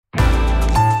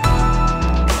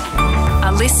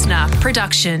listener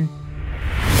production.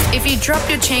 If you drop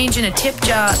your change in a tip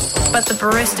jar, but the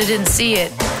barista didn't see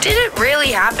it, did it really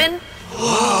happen?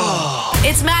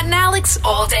 It's Matt and Alex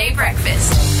All Day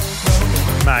Breakfast.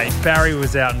 Mate, Barry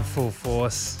was out in full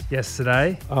force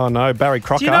yesterday. Oh no, Barry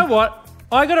Crocker. Do you know what?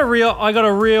 I got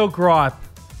a real gripe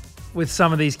with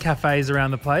some of these cafes around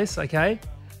the place, okay?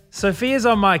 Sophia's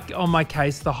on my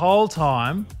case the whole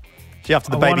time. She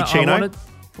after the baby chino? I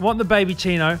want the baby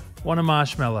chino, want a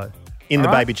marshmallow. In the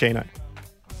baby chino?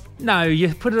 No,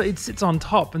 you put it sits on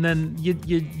top and then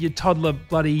your toddler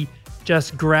bloody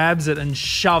just grabs it and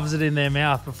shoves it in their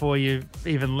mouth before you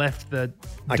even left the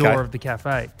door of the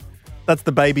cafe. That's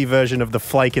the baby version of the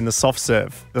flake in the soft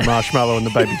serve, the marshmallow and the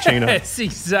baby chino. Yes,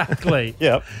 exactly.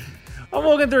 Yep. I'm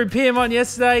walking through Piedmont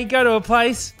yesterday, go to a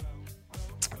place.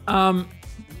 Do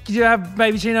you have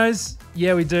baby chinos?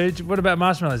 Yeah, we do. What about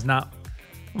marshmallows? Nah.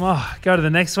 Oh, go to the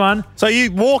next one. So you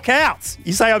walk out.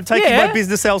 You say, I'm taking my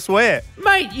business elsewhere.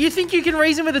 Mate, you think you can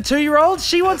reason with a 2-year-old?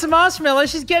 She wants a marshmallow.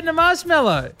 She's getting a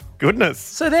marshmallow. Goodness.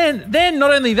 So then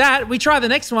not only that, we try the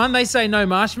next one. They say no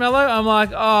marshmallow. I'm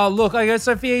like, oh, look. I go,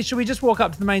 Sophia, should we just walk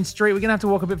up to the main street? We're going to have to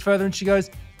walk a bit further. And she goes,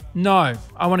 no,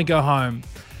 I want to go home.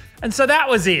 And so that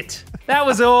was it. That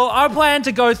was all. I planned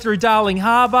to go through Darling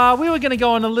Harbour. We were going to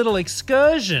go on a little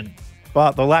excursion.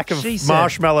 But the lack of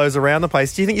marshmallows around the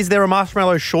place, do you think, is there a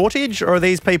marshmallow shortage, or are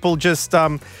these people just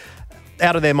out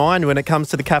of their mind when it comes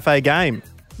to the cafe game?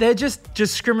 They're just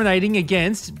discriminating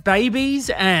against babies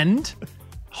and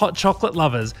hot chocolate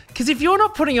lovers. Because if you're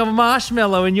not putting a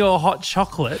marshmallow in your hot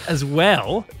chocolate as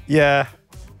well... Yeah.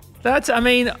 I felt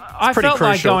crucial.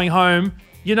 like going home.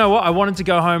 You know what? I wanted to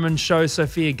go home and show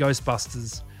Sophia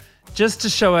Ghostbusters just to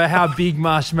show her how big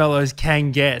marshmallows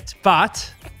can get. But...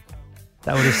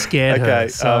 that would have scared her.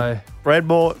 So.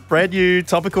 Brand new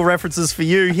topical references for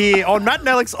you here on Matt and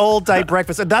Alex All Day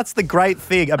Breakfast. And that's the great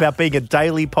thing about being a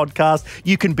daily podcast.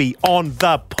 You can be on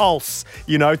the pulse,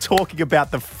 talking about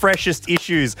the freshest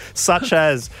issues, such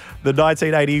as the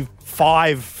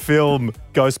 1985 film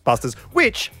Ghostbusters,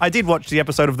 which I did watch the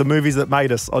episode of The Movies That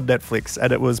Made Us on Netflix,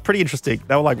 and it was pretty interesting.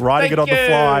 They were like writing it on the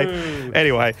fly.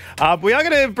 Anyway, we are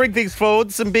going to bring things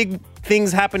forward, some big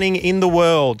things happening in the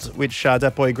world, which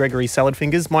that boy Gregory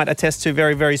Saladfingers might attest to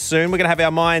very, very soon. We're going to have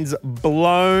our minds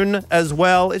blown as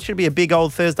well. It should be a big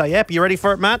old Thursday app. You ready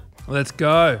for it, Matt? Let's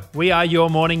go. We are your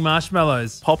morning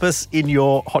marshmallows. Pop us in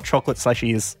your hot chocolate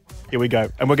slashies. Here we go.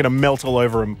 And we're going to melt all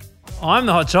over them. I'm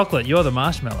the hot chocolate. You're the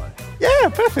marshmallow. Yeah,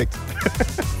 perfect.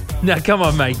 Now, come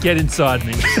on, mate. Get inside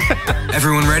me.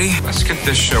 Everyone ready? Let's get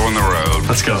this show on the road.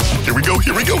 Let's go. Here we go.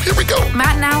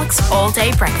 Matt and Alex All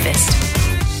Day Breakfast.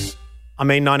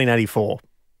 1984.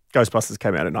 Ghostbusters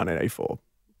came out in 1984.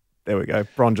 There we go.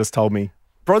 Bron just told me.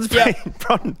 Bron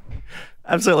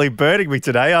absolutely burning me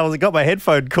today. I got my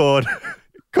headphone cord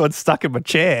stuck in my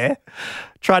chair.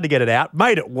 Tried to get it out.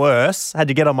 Made it worse. Had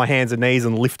to get on my hands and knees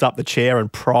and lift up the chair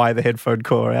and pry the headphone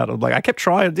cord out. I'm like, I kept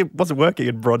trying. It wasn't working.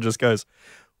 And Bron just goes,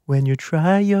 when you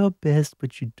try your best,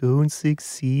 but you don't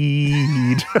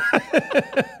succeed.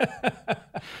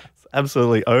 It's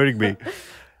absolutely owning me.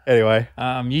 Anyway.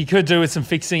 You could do with some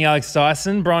fixing, Alex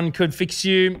Dyson. Bron could fix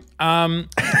you. I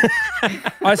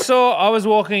was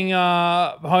walking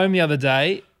home the other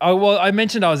day. I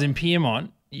mentioned I was in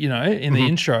Piedmont, in the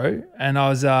intro. And I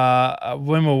was,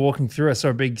 when we were walking through, I saw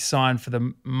a big sign for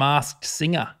the Masked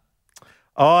Singer.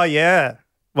 Oh, yeah.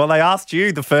 Well, they asked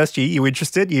you the first year, you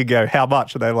interested? You go, how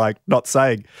much? And they're like, not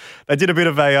saying. They did a bit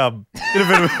of a...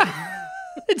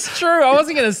 It's true. I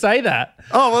wasn't going to say that.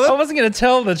 Oh, well, I wasn't going to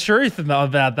tell the truth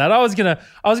about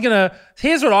that.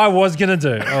 Here's what I was going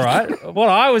to do, all right? What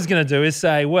I was going to do is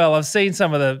say, well, I've seen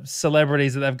some of the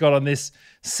celebrities that they've got on this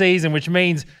season, which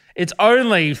means it's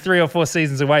only 3 or 4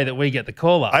 seasons away that we get the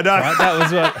call up. I know. Right?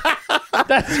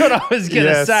 That's what I was going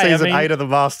to say. Season 8 of The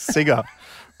Masked Singer.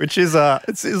 Which is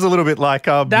it's a little bit like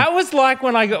that was like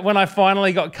when I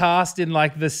finally got cast in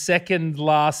like the second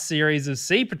last series of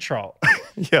Sea Patrol.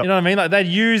 Yep. You know what I mean? Like they'd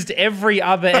used every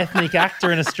other ethnic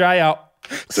actor in Australia,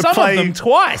 of them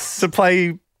twice, to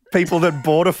play people that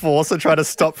border force and try to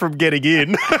stop from getting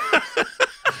in.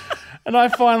 And I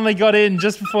finally got in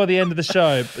just before the end of the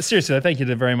show. But seriously, thank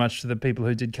you very much to the people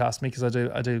who did cast me, because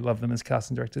I do love them as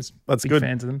casting directors. That's Big good.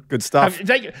 Fans of them. Good stuff.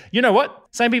 You know what?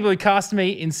 Same people who cast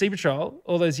me in Sea Patrol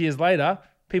all those years later,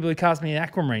 people who cast me in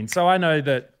Aquamarine. So I know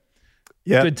that.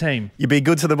 Yeah. Good team. You be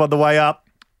good to them on the way up.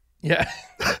 Yeah.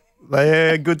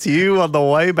 They're good to you on the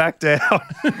way back down.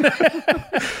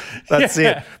 That's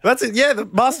it. That's it. Yeah, the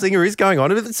Masked Singer is going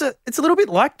on. It's a little bit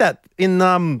like that in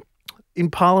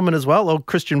Parliament as well. Old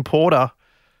Christian Porter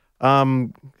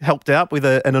helped out with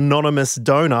an anonymous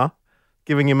donor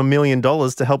giving him $1 million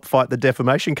to help fight the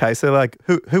defamation case. They're like,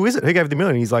 who is it? Who gave the $1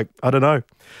 million? He's like, I don't know.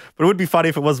 But it would be funny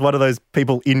if it was one of those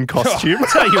people in costume. I'll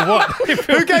tell you what.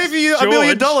 Who gave you $1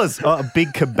 million? Oh, a big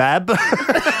kebab.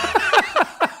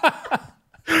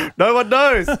 No one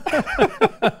knows.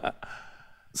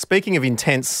 Speaking of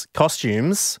intense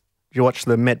costumes, did you watch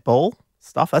the Met Ball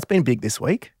stuff? That's been big this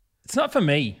week. It's not for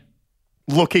me.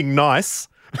 Looking nice.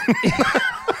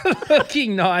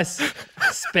 Looking nice,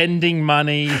 spending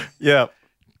money, Yeah.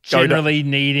 generally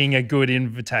needing a good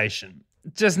invitation.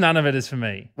 Just none of it is for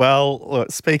me. Well,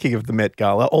 look, speaking of the Met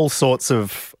Gala, all sorts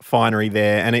of finery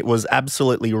there, and it was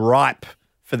absolutely ripe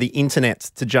for the internet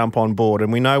to jump on board.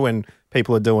 And we know when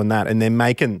people are doing that and they're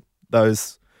making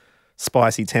those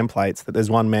spicy templates that there's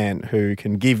one man who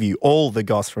can give you all the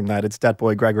goss from that. It's Dat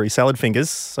Boy Gregory Salad Fingers.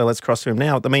 So let's cross to him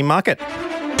now at the meme market.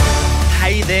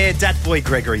 Hey there, Dat Boy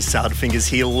Gregory Salad Fingers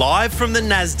here, live from the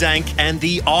NASDAQ, and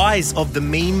the eyes of the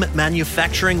meme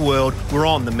manufacturing world were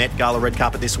on the Met Gala red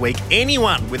carpet this week.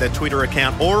 Anyone with a Twitter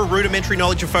account or a rudimentary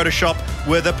knowledge of Photoshop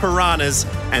were the piranhas,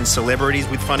 and celebrities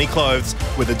with funny clothes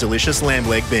were the delicious lamb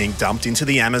leg being dumped into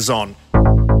the Amazon.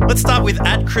 Let's start with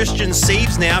 @Christian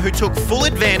Sieves now, who took full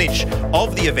advantage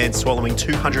of the event, swallowing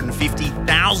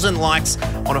 250,000 likes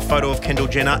on a photo of Kendall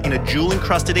Jenner in a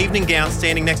jewel-encrusted evening gown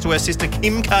standing next to her sister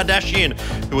Kim Kardashian,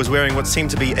 who was wearing what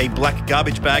seemed to be a black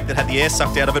garbage bag that had the air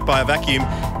sucked out of it by a vacuum,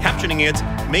 captioning it,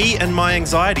 "Me and my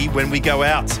anxiety when we go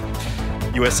out."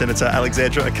 US Senator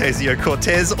Alexandra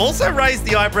Ocasio-Cortez also raised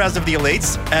the eyebrows of the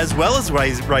elites, as well as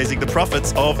raising the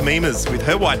profits of memers with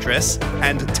her white dress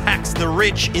and tax the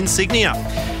rich insignia.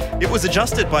 It was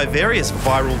adjusted by various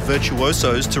viral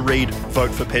virtuosos to read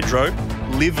 "Vote for Pedro,"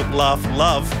 "Live, Laugh,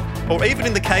 Love," or even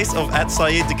in the case of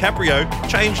 @Saeed DiCaprio,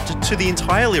 changed to the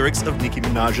entire lyrics of Nicki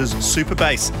Minaj's Super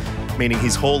Bass, meaning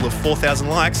his haul of 4,000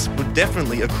 likes would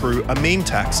definitely accrue a meme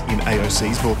tax in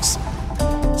AOC's books.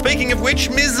 Speaking of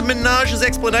which, Ms. Minaj's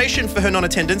explanation for her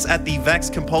non-attendance at the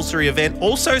Vax compulsory event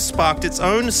also sparked its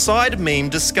own side meme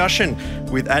discussion,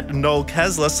 with @Noel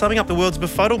Kasler summing up the world's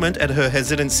befuddlement at her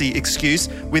hesitancy excuse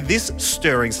with this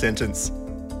stirring sentence.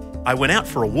 "I went out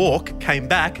for a walk, came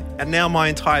back, and now my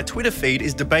entire Twitter feed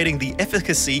is debating the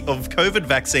efficacy of COVID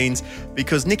vaccines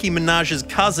because Nicki Minaj's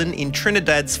cousin in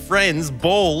Trinidad's friend's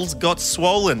balls got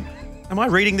swollen." Am I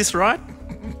reading this right?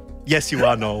 Yes, you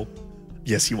are, Noel.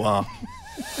 Yes, you are.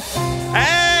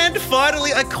 And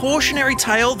finally, a cautionary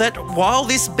tale that while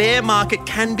this bear market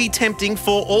can be tempting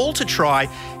for all to try,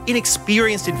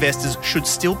 inexperienced investors should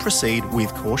still proceed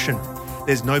with caution.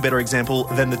 There's no better example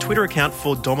than the Twitter account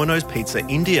for Domino's Pizza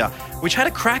India, which had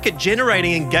a crack at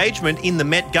generating engagement in the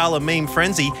Met Gala meme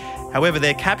frenzy. However,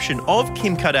 their caption of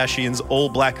Kim Kardashian's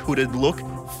all-black hooded look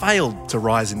failed to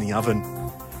rise in the oven.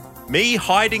 "Me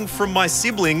hiding from my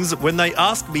siblings when they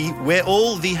asked me where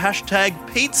all the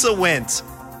 #pizza went"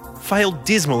 failed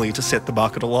dismally to set the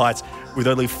market alight, with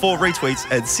only 4 retweets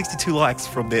and 62 likes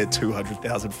from their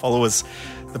 200,000 followers.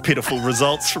 The pitiful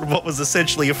results from what was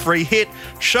essentially a free hit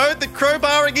showed that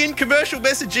crowbarring in commercial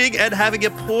messaging and having a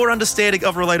poor understanding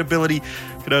of relatability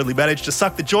could only manage to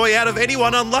suck the joy out of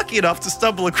anyone unlucky enough to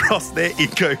stumble across their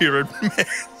incoherent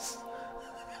mess.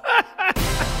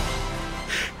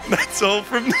 That's all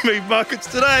from the meme markets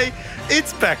today.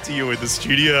 It's back to you in the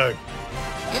studio.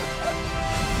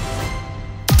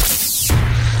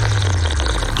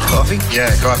 Coffee?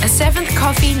 Yeah, coffee. A 7th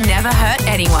coffee never hurt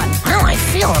anyone. Oh, I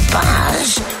feel a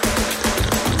buzz.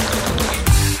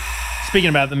 Speaking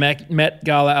about the Met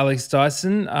Gala, Alex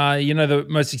Dyson, the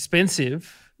most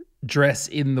expensive dress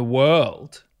in the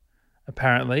world,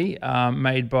 apparently,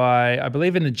 made by, I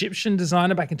believe, an Egyptian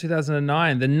designer back in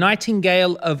 2009, the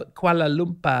Nightingale of Kuala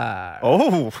Lumpur.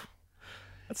 Oh,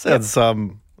 that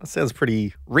sounds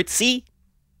pretty ritzy.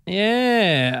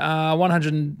 Yeah,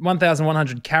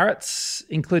 1,100 carats,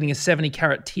 including a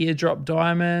 70-carat teardrop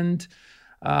diamond.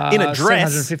 In a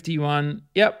dress? 751,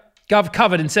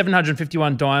 covered in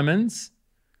 751 diamonds.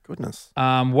 Goodness.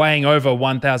 Weighing over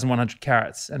 1,100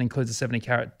 carats and includes a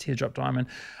 70-carat teardrop diamond.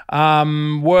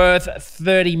 Worth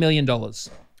 $30 million. Oh,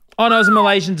 no, it was a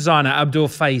Malaysian designer, Abdul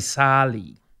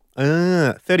Faisali.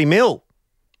 30 mil.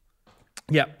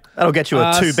 Yep. That'll get you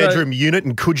a 2-bedroom unit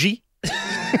in Coogee.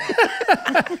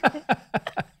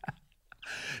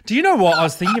 Do you know what? I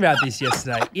was thinking about this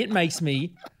yesterday. It makes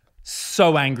me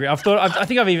so angry. I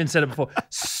think I've even said it before.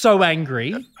 So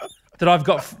angry that I've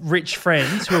got rich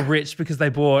friends who are rich because they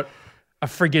bought a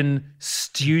friggin'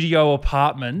 studio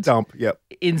apartment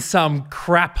in some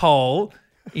crap hole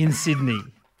in Sydney.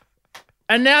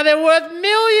 And now they're worth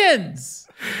millions.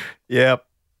 Yep,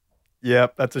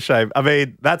 that's a shame. I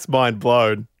mean, that's mind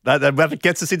blown. That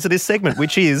gets us into this segment,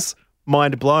 which is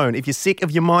mind blown. If you're sick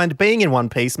of your mind being in one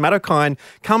piece, Matt O'Kine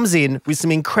comes in with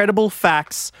some incredible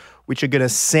facts which are going to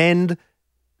send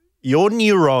your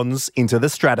neurons into the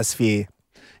stratosphere.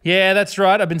 Yeah, that's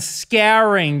right. I've been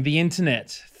scouring the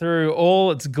internet through all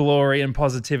its glory and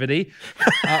positivity,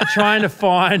 trying to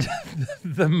find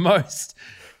the most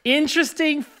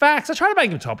interesting facts. I try to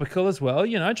make them topical as well,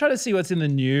 try to see what's in the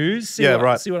news, see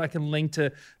what I can link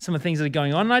to some of the things that are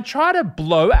going on. And I try to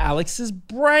blow Alex's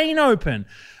brain open.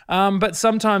 But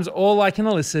sometimes all I can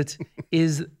elicit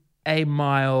is a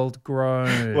mild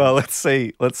groan. Well, let's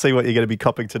see what you're going to be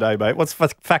copying today, mate. What's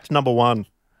fact number one?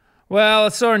 Well, I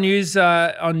saw an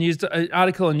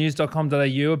article on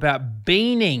news.com.au about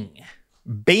beaning.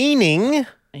 Beaning?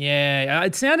 Yeah,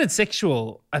 it sounded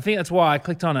sexual. I think that's why I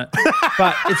clicked on it.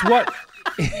 But I thought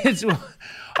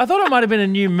it might have been a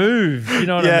new move. You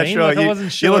know what I mean? Sure. Like I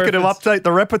wasn't sure. You're looking to update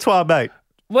the repertoire, mate.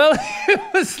 Well,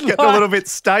 it was Getting a little bit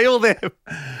stale there,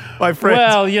 my friend.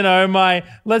 Well,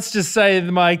 let's just say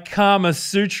my Kama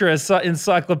Sutra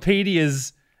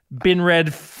encyclopedia's been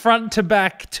read front to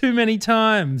back too many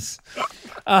times.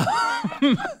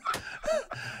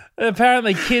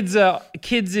 Apparently, kids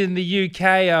in the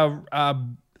UK are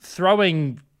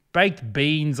throwing baked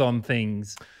beans on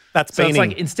things. That's so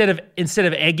beaning. It's like instead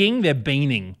of egging, they're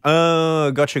beaning.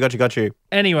 Oh, got you.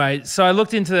 Anyway, so I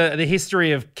looked into the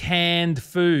history of canned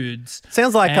foods.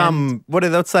 Sounds like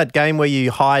what's that game where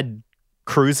you hide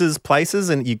cruises places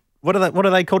and what are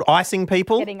they called? Icing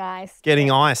people? Getting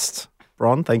iced.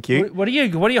 Ron, thank you. What are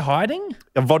you hiding?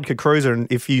 A vodka cruiser, and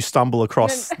if you stumble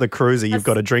across the cruiser, you've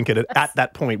got to drink it at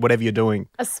that point, whatever you're doing.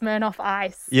 A Smirnoff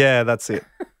Ice. Yeah, that's it.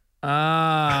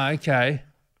 Okay.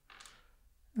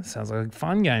 That sounds like a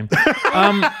fun game.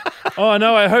 Oh,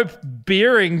 no, I hope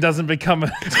beering doesn't become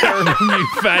a terrible new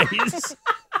phase.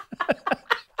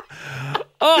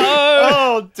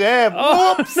 Oh, damn.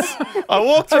 Whoops. I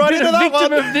walked right into that one. I've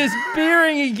been a victim of this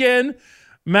beering again.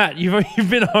 Matt, you've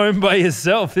been home by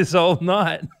yourself this whole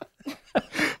night.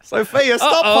 Sophia,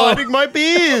 stop hiding my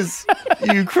beers,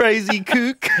 you crazy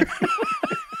kook.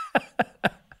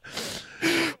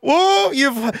 Whoa,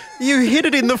 you hid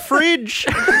it in the fridge.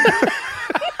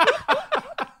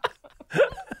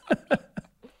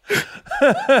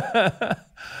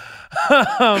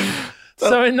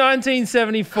 So in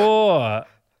 1974,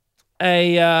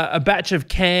 a batch of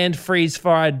canned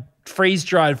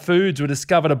freeze-dried foods were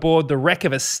discovered aboard the wreck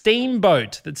of a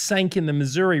steamboat that sank in the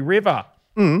Missouri River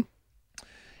in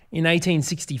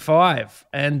 1865.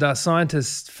 And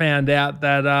scientists found out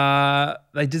that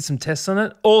they did some tests on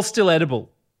it, all still edible.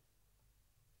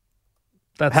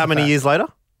 That's How many years later?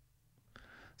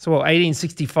 So,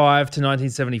 1865 to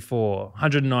 1974,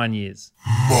 109 years.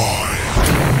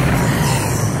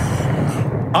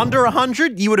 Under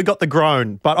 100, you would have got the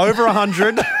groan, but over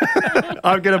 100,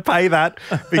 I'm going to pay that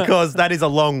because that is a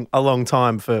long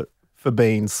time for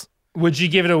beans. Would you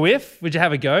give it a whiff? Would you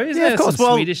have a go? Isn't of course.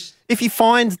 Well, Swedish? If you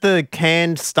find the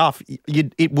canned stuff,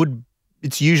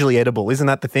 it's usually edible. Isn't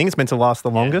that the thing? It's meant to last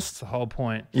the longest. That's the whole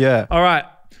point. Yeah. All right.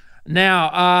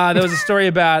 Now, there was a story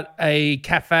about a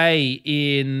cafe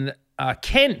in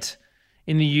Kent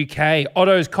in the UK,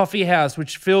 Otto's Coffee House,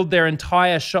 which filled their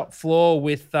entire shop floor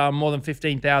with more than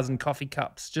 15,000 coffee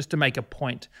cups just to make a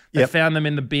point. They found them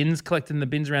in the bins, collected in the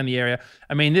bins around the area.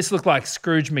 I mean, this looked like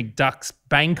Scrooge McDuck's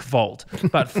bank vault,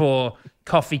 but for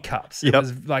coffee cups. It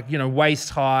was like,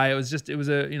 waist high.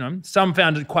 Some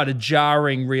found it quite a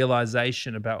jarring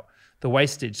realization about the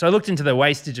wastage. So I looked into the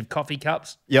wastage of coffee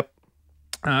cups. Yep.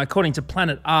 According to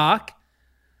Planet Ark,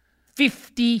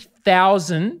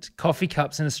 50,000 coffee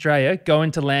cups in Australia go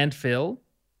into landfill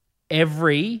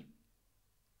every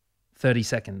 30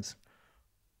 seconds.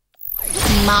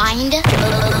 Mind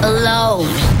blown.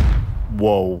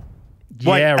 Whoa.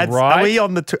 Yeah, Wait, right. Are we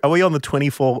on the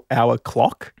 24-hour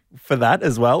clock for that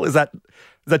as well? Is that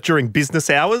during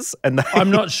business hours? I'm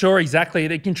not sure exactly.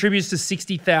 It contributes to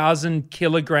 60,000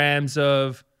 kilograms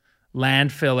of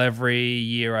landfill every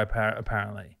year,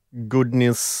 apparently.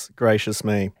 Goodness gracious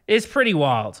me. It's pretty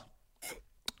wild.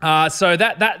 So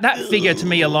that figure to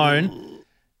me alone,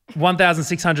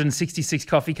 1,666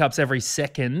 coffee cups every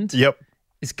second. Yep.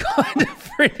 Is kind of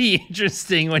pretty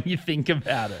interesting when you think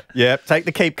about it. Yep. Take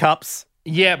the keep cups.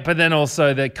 Yeah, but then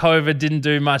also that COVID didn't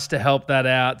do much to help that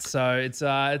out. So it's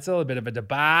all a bit of a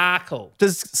debacle.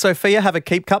 Does Sophia have a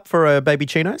keep cup for her baby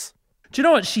chinos? Do you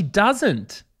know what? She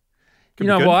doesn't. You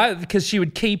know why? Because she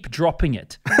would keep dropping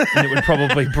it and it would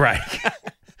probably break.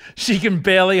 She can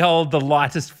barely hold the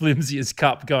lightest, flimsiest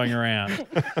cup going around.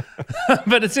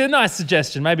 But it's a nice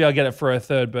suggestion. Maybe I'll get it for her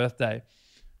third birthday.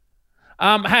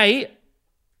 Hey,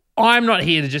 I'm not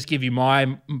here to just give you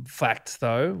my facts,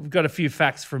 though. We've got a few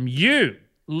facts from you.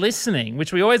 listening,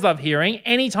 which we always love hearing.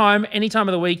 Anytime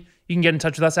of the week, you can get in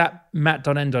touch with us at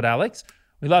matt.n.alex.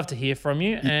 We love to hear from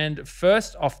you. And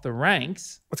first off the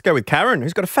ranks... Let's go with Karen,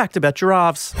 who's got a fact about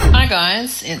giraffes. Hi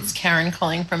guys, it's Karen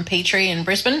calling from Petrie in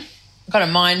Brisbane. I've got a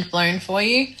mind blown for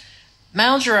you.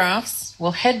 Male giraffes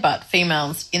will headbutt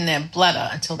females in their bladder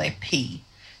until they pee.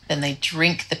 Then they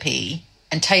drink the pee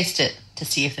and taste it to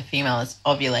see if the female is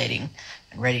ovulating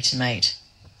and ready to mate.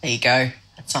 There you go.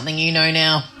 That's something you know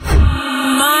now.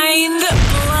 Mind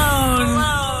blown.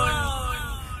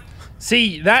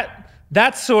 See,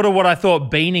 that's sort of what I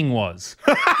thought beaning was.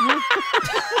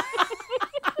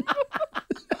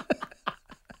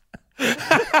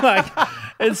 Like,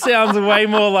 it sounds way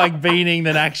more like beaning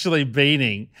than actually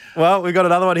beaning. Well, we've got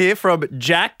another one here from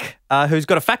Jack, who's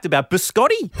got a fact about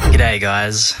biscotti. G'day,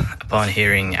 guys. Upon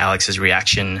hearing Alex's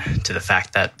reaction to the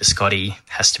fact that biscotti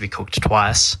has to be cooked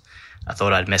twice, I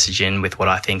thought I'd message in with what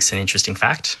I think's an interesting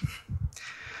fact.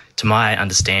 To my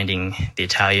understanding, the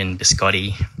Italian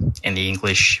biscotti and the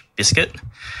English biscuit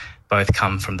both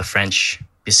come from the French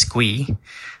biscuit,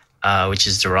 which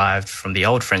is derived from the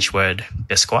Old French word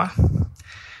biscuit,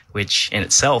 which in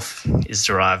itself is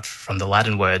derived from the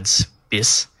Latin words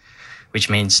bis, which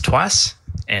means twice,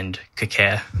 and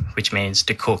cuocere, which means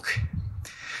to cook.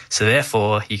 So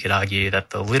therefore, you could argue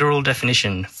that the literal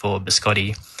definition for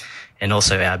biscotti and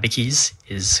also our bickies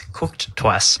is cooked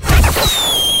twice.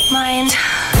 Mind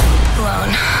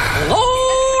blown.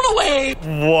 Blown away.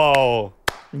 Whoa.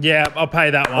 Yeah, I'll pay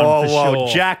that one for sure.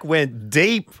 Jack went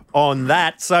deep on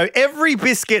that. So every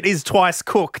biscuit is twice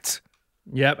cooked.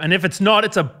 Yep, and if it's not,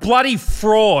 it's a bloody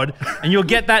fraud, and you'll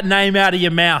get that name out of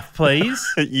your mouth, please.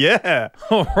 Yeah.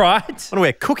 All right. I wonder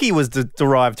where cookie was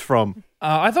derived from.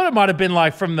 I thought it might have been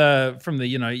like from the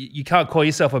you can't call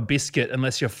yourself a biscuit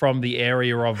unless you're from the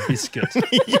area of biscuit,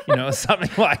 or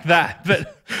something like that.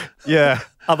 But yeah,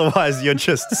 otherwise you're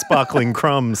just sparkling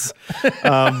crumbs. We've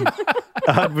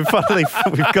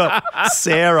got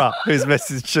Sarah, whose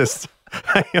message just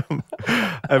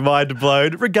a mind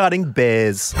blown regarding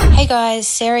bears. Hey guys,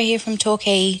 Sarah here from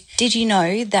Torquay. Did you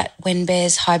know that when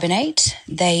bears hibernate,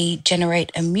 they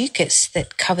generate a mucus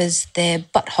that covers their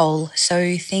butthole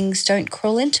so things don't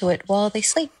crawl into it while they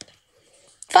sleep?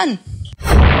 Fun.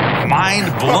 Mind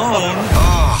blown.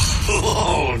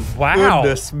 Oh, wow.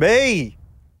 Goodness me.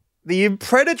 The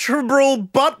impenetrable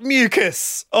butt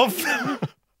mucus of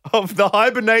the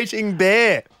hibernating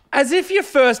bear. As if your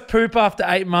first poop after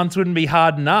 8 months wouldn't be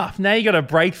hard enough. Now you got to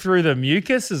break through the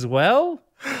mucus as well?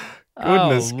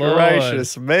 Goodness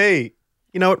gracious me.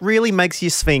 You know, it really makes you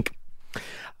think.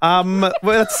 Well,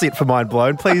 that's it for Mind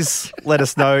Blown. Please let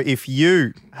us know if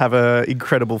you have an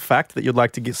incredible fact that you'd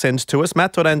like to send to us.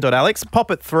 Matt.n.alex. Pop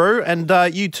it through and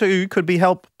you too could be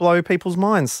help blow people's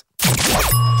minds.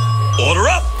 order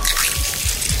up.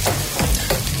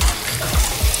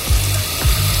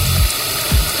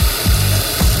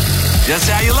 Just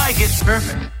how you like it.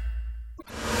 Perfect.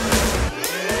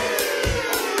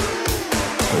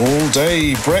 All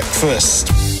day breakfast.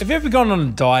 Have you ever gone on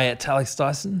a diet, Alex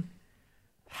Dyson?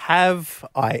 Have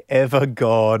I ever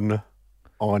gone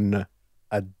on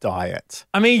a diet?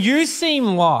 I mean, you seem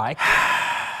like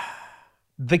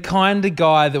the kind of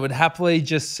guy that would happily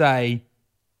just say,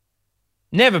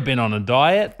 never been on a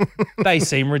diet. They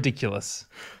seem ridiculous.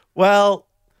 Well,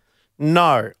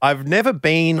 no, I've never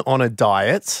been on a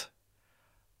diet.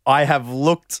 I have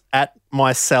looked at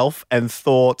myself and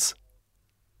thought,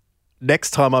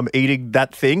 next time I'm eating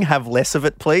that thing, have less of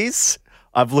it, please.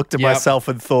 I've looked at myself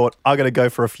and thought, I'm going to go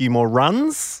for a few more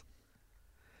runs.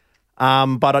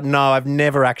 But no, I've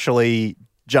never actually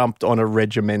jumped on a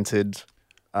regimented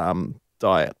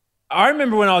diet. I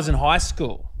remember when I was in high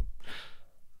school,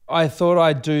 I thought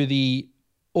I'd do the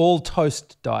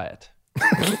all-toast diet.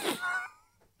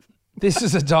 This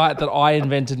is a diet that I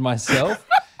invented myself.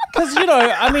 Because,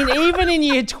 I mean, even in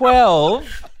year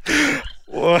 12,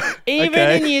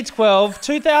 in year 12,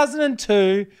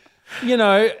 2002,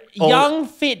 young,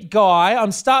 fit guy,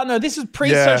 I'm starting to, this was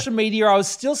pre-social media, I was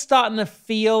still starting to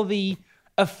feel the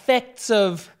effects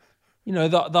of, the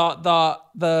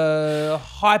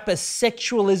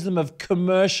hypersexualism of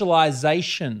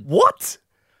commercialization. What?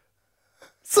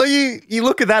 So you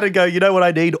look at that and go, you know what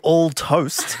I need? All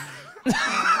toast.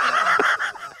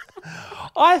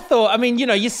 I thought,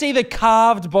 you see the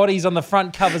carved bodies on the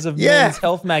front covers of Men's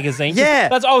Health magazine. Yeah.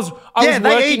 I was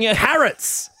working at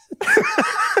carrots.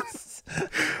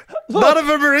 None of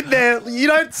them are in there. You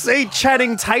don't see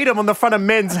Channing Tatum on the front of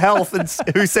Men's Health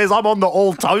who says, I'm on the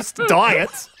all-toast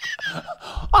diet.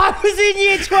 I was in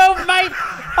year 12, mate.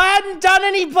 I hadn't done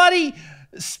any bloody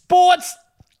sports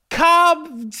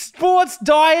carb sports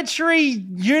dietary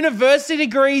university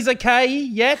degrees, okay,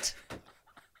 yet.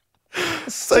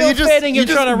 Still you just- fair dinkum you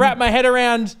just- trying to wrap my head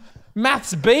around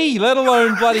maths B, let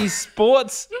alone bloody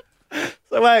sports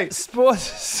So wait,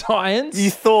 science. you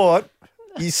thought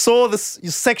you saw this, you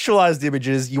sexualized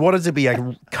images. You wanted to be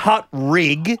a cut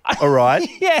rig, all right?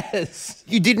 Yes.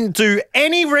 You didn't do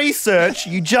any research.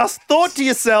 You just thought to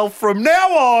yourself, from now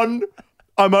on,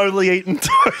 I'm only eating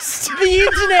toast. The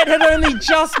internet had only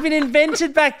just been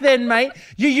invented back then, mate.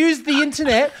 You used the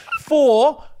internet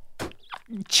for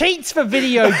cheats for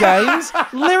video games,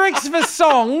 lyrics for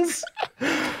songs.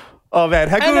 Oh, man,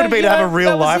 how good would it be to have a that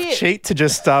real was life it. cheat to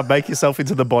just make yourself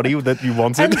into the body that you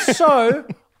wanted? And so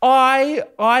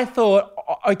I thought,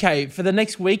 okay, for the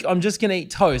next week, I'm just going to eat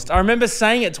toast. I remember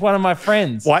saying it to one of my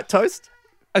friends. White toast?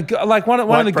 Like one of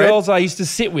the bread? girls I used to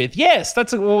sit with. Yes,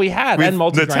 that's all we had. With and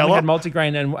multigrain. Nutella? We had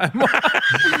multigrain and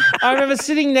I remember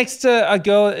sitting next to a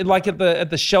girl like at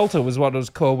the shelter was what it was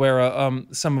called, where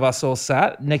some of us all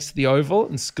sat next to the Oval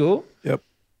in school. Yep.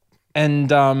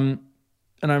 And I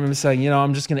remember saying,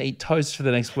 I'm just going to eat toast for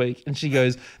the next week. And she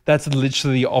goes, that's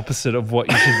literally the opposite of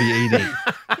what you should be eating.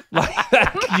 Like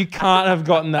that, you can't have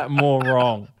gotten that more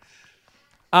wrong.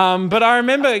 But I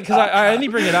remember, because I only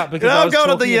bring it up because I I'm was going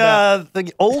to talking about,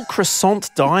 the all croissant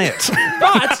diet.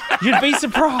 but you'd be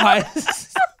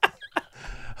surprised.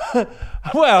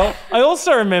 Well, I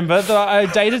also remember that I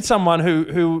dated someone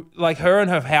who like her and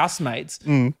her housemates,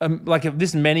 like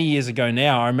this many years ago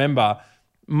now, I remember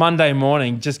Monday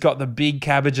morning just got the big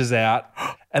cabbages out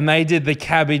and they did the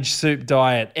cabbage soup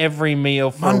diet every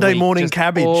meal for Monday a week, morning just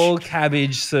cabbage. all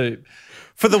cabbage soup.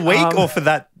 For the week or for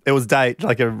that, it was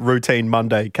like a routine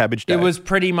Monday cabbage day? It was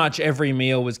pretty much every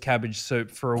meal was cabbage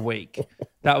soup for a week.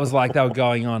 That was like they were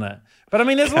going on it. But I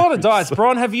mean, there's a lot of diets.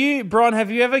 Bron, have you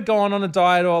ever gone on a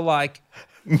diet or like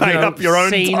made up your own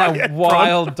seen diet, a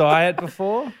wild diet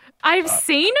before? I've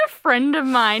seen a friend of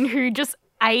mine who just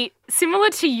ate similar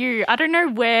to you. I don't know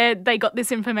where they got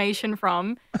this information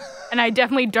from, and I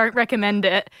definitely don't recommend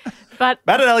it. But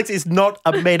Matt and Alex is not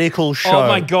a medical show. Oh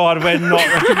my God, we're not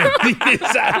recommending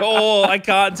this at all. I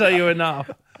can't tell you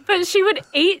enough. But she would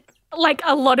eat like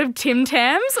a lot of Tim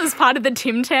Tams as part of the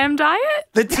Tim Tam diet.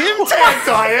 The Tim Tam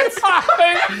diet?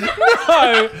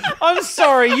 No, I'm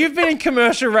sorry. You've been in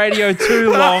commercial radio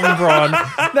too long, Bron.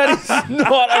 That is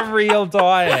not a real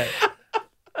diet.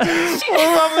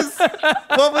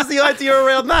 What was the idea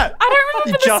around that? I don't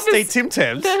remember. You just eat Tim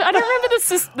Tams? I don't remember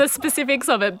the specifics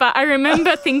of it, but I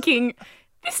remember thinking,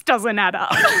 this doesn't add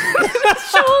up.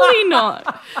 Surely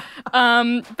not.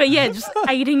 But yeah, just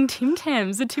eating Tim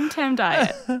Tams, the Tim Tam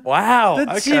diet. Wow.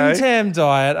 The Tim Tam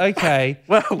diet. Okay.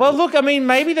 Well, look. I mean,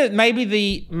 maybe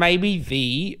the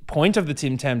point of the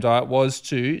Tim Tam diet was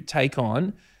to take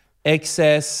on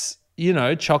excess,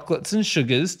 chocolates and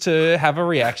sugars to have a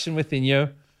reaction within you.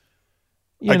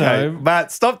 You know.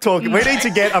 Matt, stop talking. We need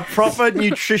to get a proper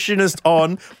nutritionist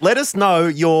on. Let us know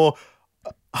your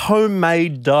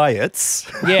homemade diets.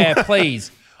 Yeah, please.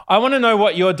 I want to know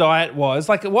what your diet was.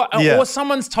 Like what, Yeah. or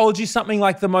someone's told you something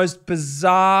like the most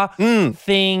bizarre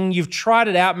thing. You've tried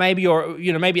it out, maybe, or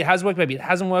maybe it has worked, maybe it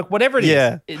hasn't worked. Whatever it is,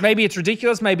 Yeah. Maybe it's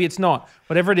ridiculous, maybe it's not.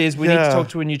 Whatever it is, we need to talk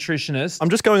to a nutritionist. I'm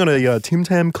just going on a Tim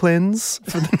Tam cleanse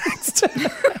for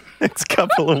the next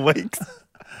couple of weeks.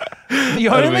 The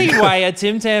only way a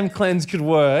Tim Tam cleanse could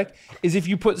work is if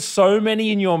you put so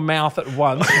many in your mouth at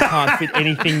once you can't fit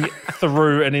anything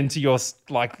through and into your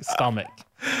stomach.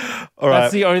 All right.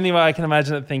 That's the only way I can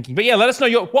imagine it thinking. But yeah, let us know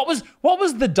what was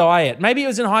the diet? Maybe it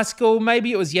was in high school,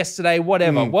 maybe it was yesterday,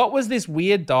 whatever. What was this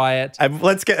weird diet? And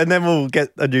then we'll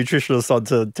get a nutritionist on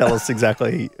to tell us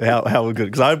exactly how we're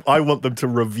good. Because I want them to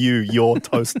review your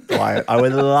toast diet. I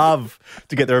would love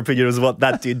to get their opinion as what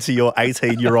that did to your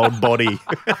 18-year-old body.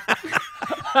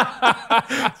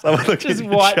 Just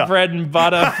white bread and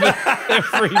butter for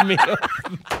every meal.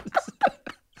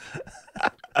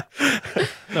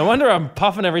 No wonder I'm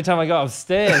puffing every time I go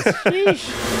upstairs. Sheesh.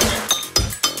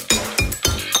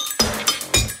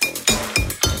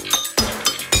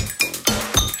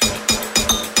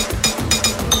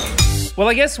 Well,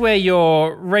 I guess we're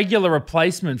your regular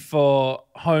replacement for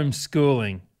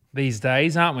homeschooling these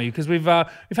days, aren't we? Because we've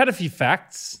had a few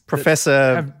facts.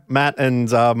 Professor Matt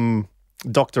and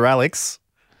Dr. Alex.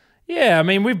 Yeah, I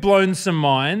mean, we've blown some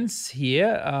minds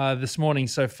here this morning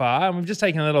so far, and we've just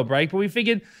taken a little break, but we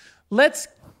figured let's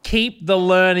keep the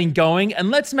learning going and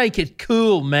let's make it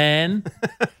cool, man.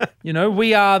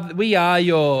 We are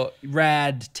your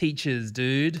rad teachers,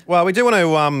 dude. Well, we do want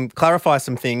to clarify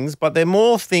some things, but there are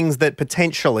more things that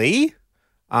potentially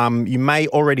you may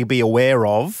already be aware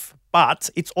of, but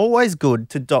it's always good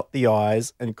to dot the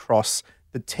I's and cross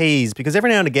the T's, because every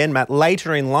now and again, Matt,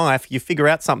 later in life, you figure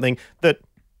out something that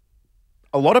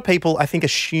a lot of people, I think,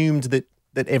 assumed that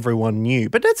everyone knew,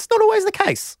 but that's not always the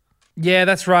case. Yeah,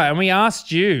 that's right. And we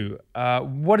asked you,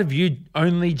 what have you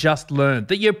only just learned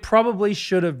that you probably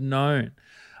should have known?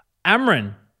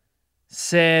 Amran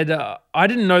said, I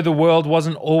didn't know the world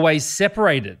wasn't always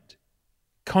separated.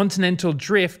 Continental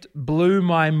drift blew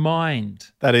my mind.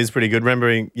 That is pretty good.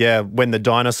 Remembering, when the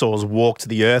dinosaurs walked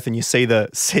the earth and you see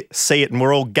it and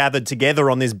we're all gathered together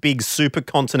on this big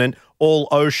supercontinent, all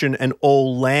ocean and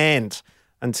all land,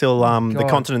 until the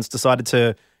continents decided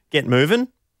to get moving.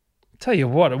 Tell you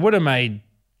what, it would have made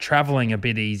traveling a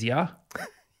bit easier.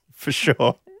 For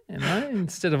sure. You know,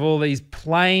 instead of all these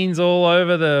planes all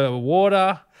over the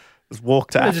water. Just walk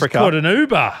to Africa. Just caught an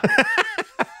Uber.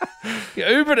 You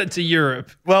Ubered it to Europe.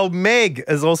 Well, Meg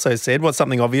has also said, what's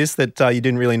something obvious that you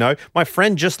didn't really know? My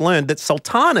friend just learned that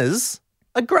sultanas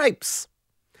are grapes.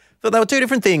 So they were two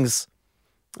different things.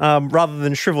 Rather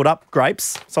than shriveled up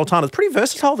grapes, sultana's pretty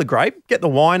versatile, the grape. Get the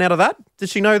wine out of that. Did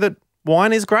she know that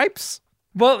wine is grapes?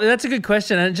 Well, that's a good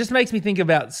question, and it just makes me think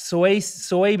about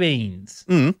soybeans.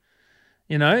 Mm.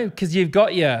 You know, because you've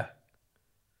got your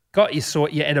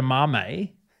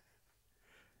edamame.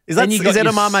 Is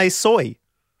edamame soy?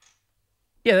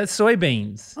 Yeah, that's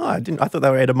soybeans. Oh, I thought they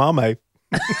were edamame.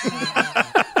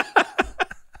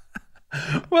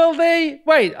 Well,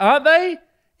 aren't they?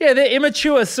 Yeah, they're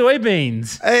immature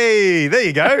soybeans. Hey, there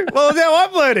you go. Well, now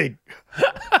I'm learning.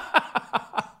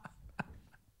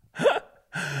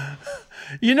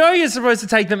 You know you're supposed to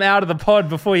take them out of the pod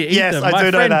before you eat them. Yes, I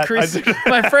do know that.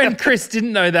 My friend Chris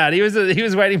didn't know that. He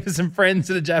was waiting for some friends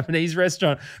at a Japanese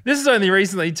restaurant. This is only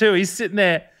recently too. He's sitting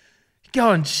there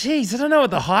going, geez, I don't know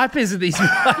what the hype is of these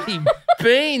bloody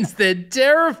beans. They're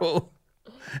terrible.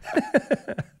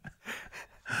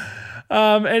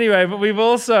 Anyway, but we've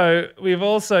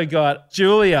also got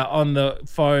Julia on the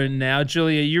phone now.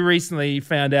 Julia, you recently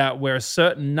found out where a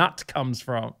certain nut comes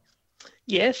from.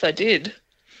 Yes, I did.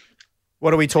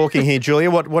 What are we talking here,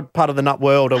 Julia? What part of the nut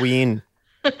world are we in?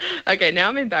 Okay, now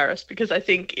I'm embarrassed because I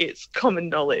think it's common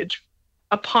knowledge.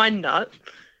 A pine nut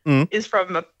is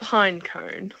from a pine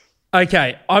cone.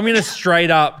 Okay, I'm going to straight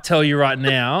up tell you right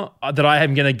now that I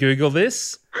am going to Google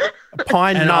this. A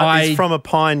pine nut is from a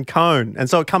pine cone, and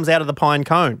so it comes out of the pine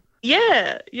cone.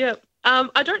 Yeah.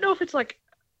 I don't know if it's like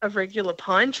a regular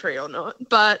pine tree or not,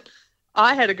 but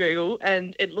I had a Google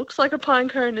and it looks like a pine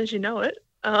cone as you know it.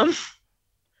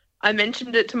 I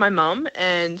mentioned it to my mum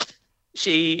and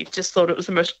she just thought it was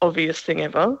the most obvious thing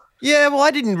ever. Yeah, well,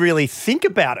 I didn't really think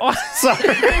about it. So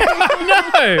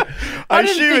No, I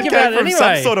assume it came from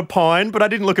some sort of pine, but I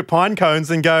didn't look at pine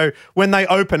cones and go, when they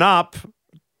open up,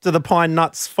 do the pine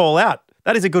nuts fall out?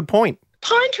 That is a good point.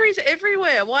 Pine trees are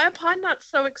everywhere. Why are pine nuts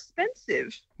so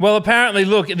expensive? Well, apparently,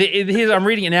 look, I'm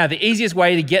reading it now. The easiest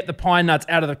way to get the pine nuts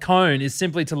out of the cone is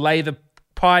simply to lay the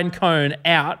pine cone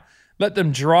out, let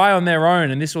them dry on their own,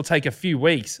 and this will take a few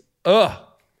weeks. Ugh.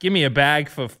 Give me a bag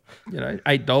for,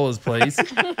 $8, please.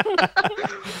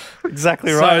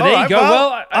 Exactly right. So there you go.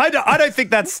 Well, I don't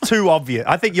think that's too obvious.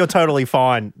 I think you're totally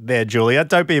fine there, Julia.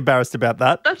 Don't be embarrassed about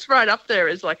that. That's right up there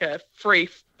as like a free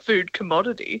food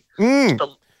commodity.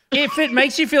 If it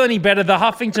makes you feel any better, the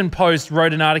Huffington Post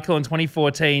wrote an article in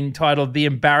 2014 titled The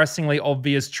Embarrassingly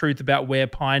Obvious Truth About Where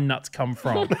Pine Nuts Come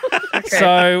From. Okay.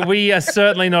 So we are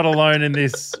certainly not alone in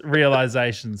this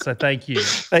realization. So thank you.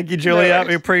 Thank you, Julia.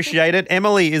 We appreciate it.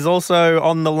 Emily is also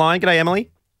on the line. G'day,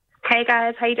 Emily. Hey,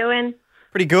 guys. How you doing?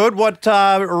 Pretty good. What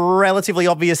relatively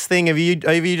obvious thing have you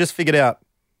just figured out?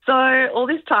 So all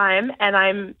this time, and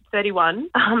I'm 31,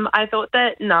 I thought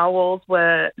that narwhals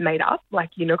were made up, like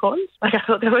unicorns. Like I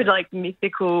thought they were like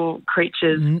mythical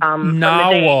creatures.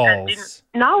 Narwhals.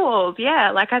 Narwhals, yeah.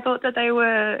 Like I thought that they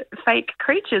were fake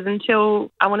creatures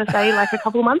until I want to say like a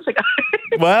couple of months ago.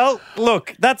 Well,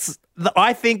 look,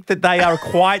 I think that they are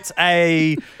quite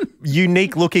a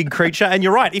unique looking creature. And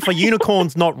you're right. If a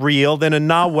unicorn's not real, then a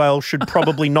narwhal should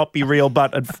probably not be real,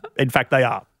 but in fact they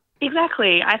are.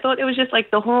 Exactly. I thought it was just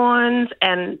like the horns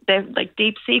and they're like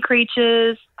deep sea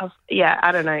creatures.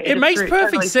 I don't know. It makes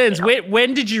perfect sense.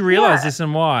 When did you realize this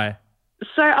and why?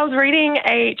 So I was reading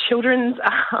a children's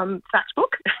fact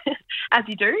book, as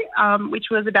you do, which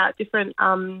was about different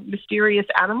mysterious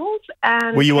animals.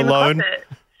 And were you alone?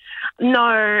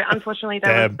 No, unfortunately.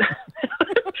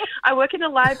 I work in a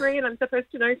library and I'm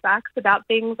supposed to know facts about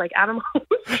things like animals.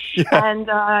 Yeah. And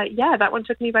that one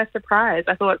took me by surprise.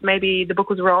 I thought maybe the book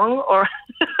was wrong or...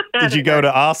 Did you go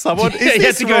to ask someone? You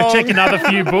had to go check another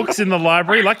few books in the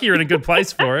library. Lucky you're in a good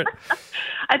place for it.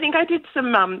 I think I did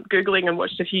some Googling and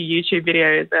watched a few YouTube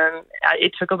videos, and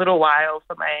it took a little while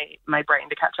for my brain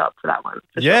to catch up for that one.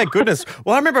 Yeah, goodness.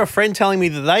 Well, I remember a friend telling me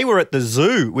that they were at the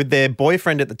zoo with their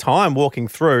boyfriend at the time walking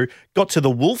through, got to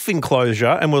the wolf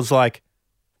enclosure and was like,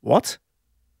 what?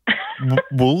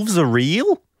 Wolves are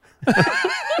real?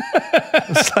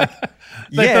 It's like,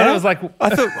 thought it was like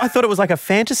I thought it was like a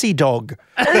fantasy dog.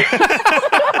 Did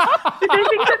they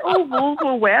think that all wolves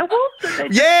were werewolves?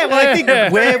 Yeah, well, I think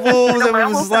werewolves, it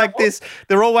was like this.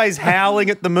 They're always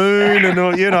howling at the moon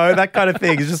and, you know, that kind of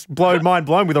thing. It's just mind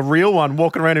blown with a real one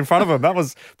walking around in front of them. That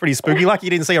was pretty spooky. Lucky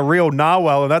you didn't see a real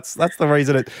narwhal, and that's the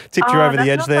reason it tipped you over the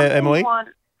edge there, Emily.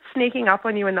 Sneaking up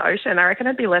on you in the ocean. I reckon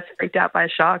I'd be less freaked out by a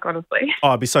shark, honestly. Oh,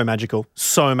 it'd be so magical.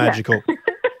 So magical. Yeah.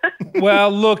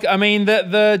 Well, look, I mean,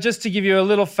 the just to give you a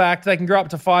little fact, they can grow up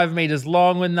to 5 meters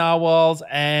long with narwhals,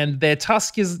 and their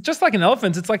tusk is just like an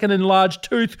elephant's. It's like an enlarged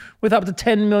tooth with up to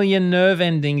 10 million nerve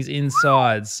endings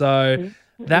inside. So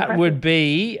that would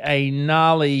be a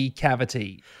gnarly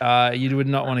cavity. You would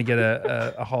not want to get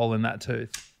a hole in that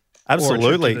tooth.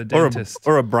 Absolutely.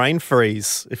 Or a brain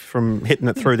freeze from hitting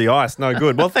it through the ice. No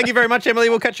good. Well, thank you very much, Emily.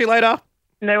 We'll catch you later.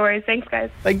 No worries. Thanks, guys.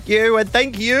 Thank you. And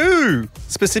thank you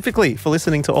specifically for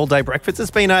listening to All Day Breakfast. It's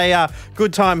been a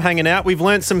good time hanging out. We've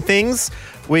learnt some things.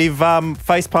 We've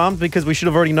face-palmed because we should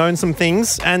have already known some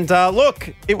things. And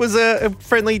look, it was a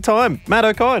friendly time. Matt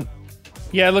O'Kine.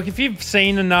 Yeah, look, if you've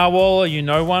seen a narwhal or you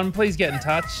know one, please get in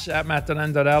touch at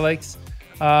matt.n.alex.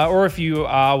 Or if you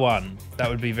are one, that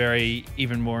would be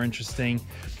even more interesting.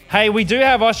 Hey, we do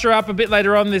have Osher up a bit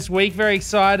later on this week. Very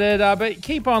excited. But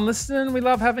keep on listening. We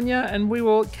love having you, and we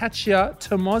will catch you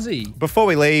to Mozzie. Before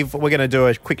we leave, we're going to do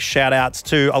a quick shout-outs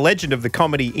to a legend of the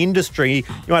comedy industry. You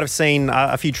might have seen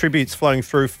a few tributes flowing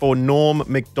through for Norm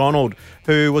Macdonald,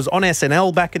 who was on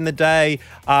SNL back in the day.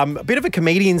 A bit of a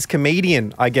comedian's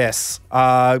comedian, I guess,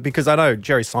 because I know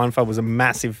Jerry Seinfeld was a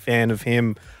massive fan of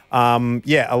him.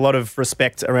 A lot of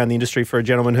respect around the industry for a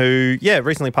gentleman who,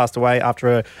 recently passed away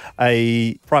after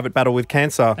a private battle with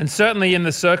cancer. And certainly in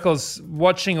the circles,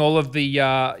 watching all of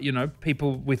the,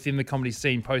 people within the comedy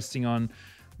scene posting on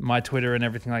my Twitter and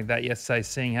everything like that yesterday,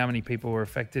 seeing how many people were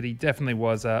affected, he definitely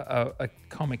was a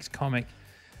comics comic.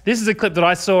 This is a clip that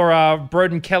I saw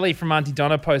Broden Kelly from Auntie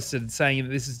Donna posted saying that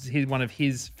this is one of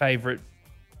his favourite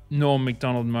Norm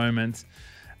Macdonald moments.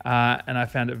 And I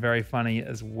found it very funny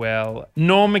as well.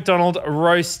 Norm Macdonald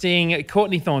roasting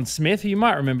Courtney Thorne-Smith, who you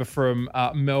might remember from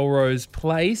Melrose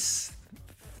Place,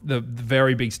 the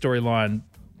very big storyline,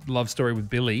 love story with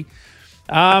Billy,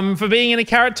 for being in a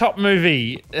Carrot Top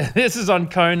movie. This is on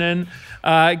Conan.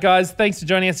 Guys, thanks for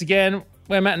joining us again.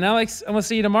 We're Matt and Alex, and we'll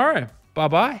see you tomorrow.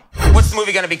 Bye-bye. What's the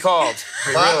movie going to be called?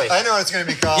 Really? I know what it's going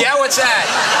to be called. Yeah, what's that?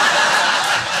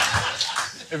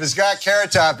 If it's got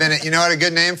Carrot Top in it, you know what a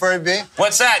good name for it would be?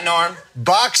 What's that, Norm?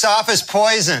 Box Office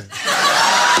Poison. She's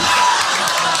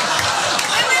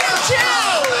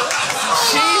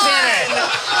in it.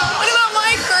 What about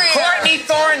my career? Courtney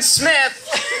Thorne-Smith,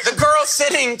 the girl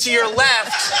sitting to your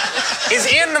left, is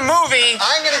in the movie.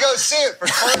 I'm going to go see it for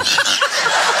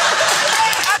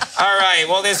All right,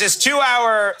 well, there's this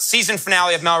 2-hour season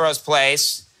finale of Melrose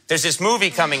Place. There's this movie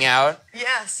coming out.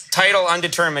 Yes. Title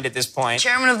undetermined at this point.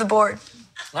 Chairman of the board.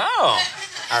 Oh,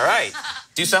 all right.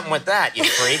 Do something with that, you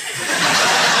freak.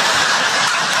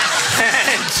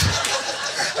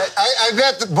 I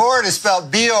bet the board is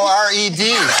spelled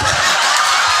B-O-R-E-D.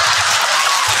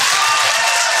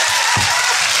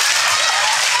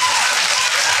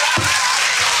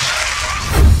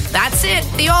 That's it.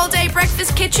 The all-day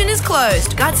breakfast kitchen is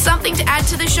closed. Got something to add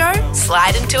to the show?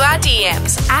 Slide into our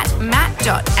DMs at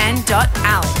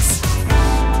matt.n.alex.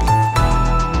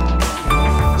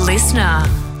 Listener.